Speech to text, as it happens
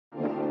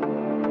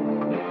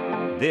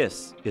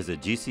This is a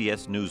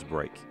GCS News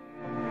Break.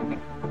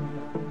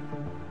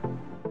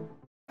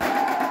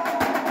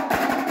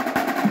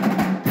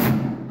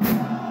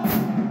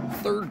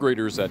 Third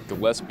graders at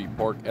Gillespie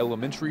Park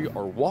Elementary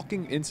are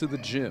walking into the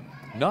gym,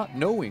 not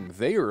knowing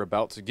they are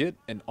about to get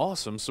an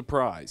awesome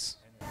surprise.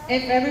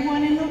 If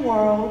everyone in the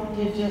world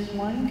did just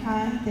one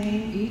kind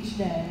thing each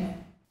day.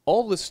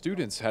 All the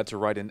students had to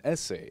write an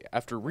essay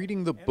after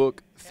reading the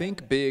book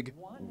Think Big,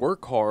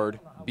 Work Hard,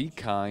 Be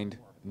Kind,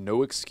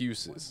 No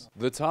Excuses.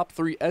 The top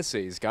 3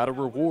 essays got a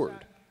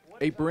reward,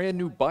 a brand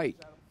new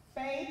bike.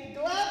 Faith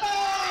Gillespie!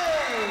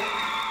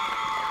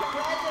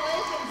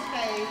 Congratulations,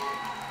 Faith.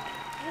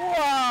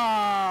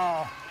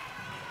 Wow!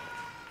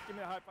 Give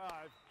me a high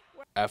five.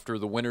 After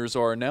the winners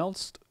are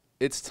announced,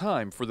 it's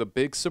time for the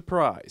big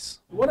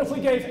surprise. What if we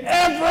gave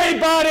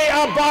everybody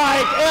a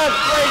bike?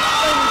 Every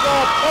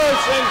single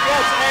person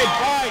gets a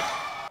bike!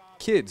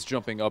 Kids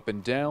jumping up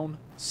and down,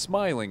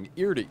 smiling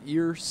ear to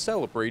ear,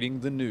 celebrating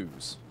the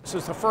news. This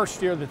is the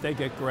first year that they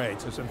get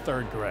grades. It's in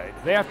 3rd grade.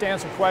 They have to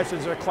answer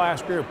questions in a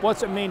class group.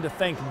 What's it mean to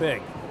think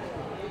big?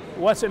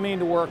 What's it mean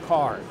to work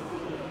hard?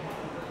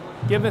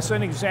 Give us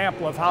an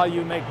example of how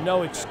you make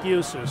no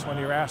excuses when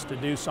you're asked to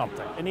do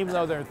something. And even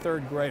though they're in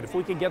 3rd grade, if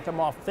we can get them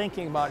off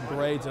thinking about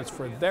grades, it's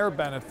for their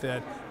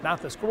benefit,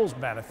 not the school's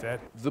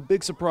benefit. The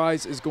big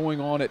surprise is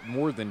going on at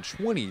more than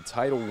 20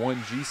 Title I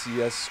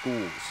GCS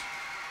schools.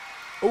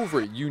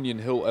 Over at Union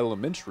Hill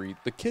Elementary,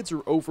 the kids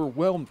are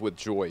overwhelmed with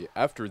joy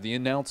after the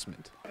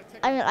announcement.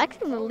 I mean, I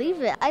couldn't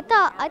believe it. I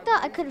thought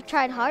I could have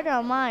tried harder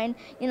on mine.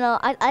 You know,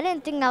 I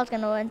didn't think I was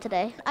going to win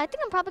today. I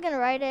think I'm probably going to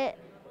write it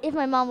if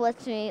my mom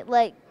lets me,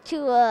 we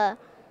have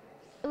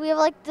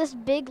like this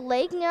big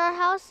lake near our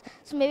house,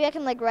 so maybe I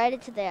can like ride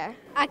it to there.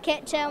 I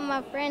kept telling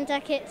my friends, I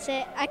kept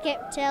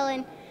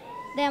telling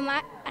them,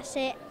 I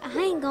said, I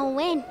ain't gonna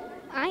win.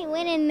 I ain't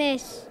winning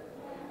this.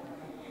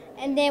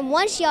 And then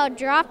once y'all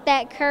dropped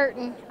that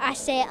curtain, I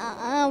said,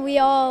 we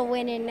all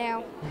winning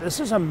now. This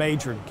is a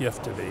major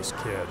gift to these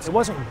kids. It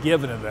wasn't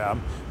given to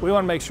them. We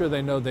want to make sure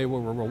they know they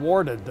were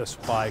rewarded this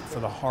bike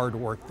for the hard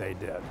work they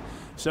did.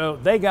 So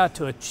they got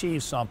to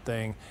achieve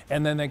something,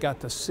 and then they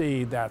got to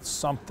see that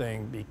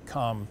something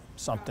become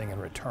something in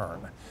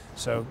return.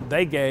 So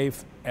they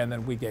gave, and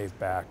then we gave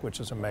back, which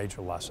is a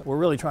major lesson. We're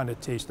really trying to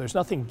teach there's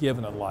nothing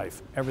given in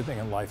life. Everything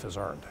in life is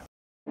earned.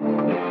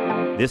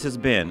 This has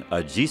been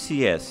a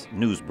GCS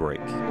News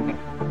Break.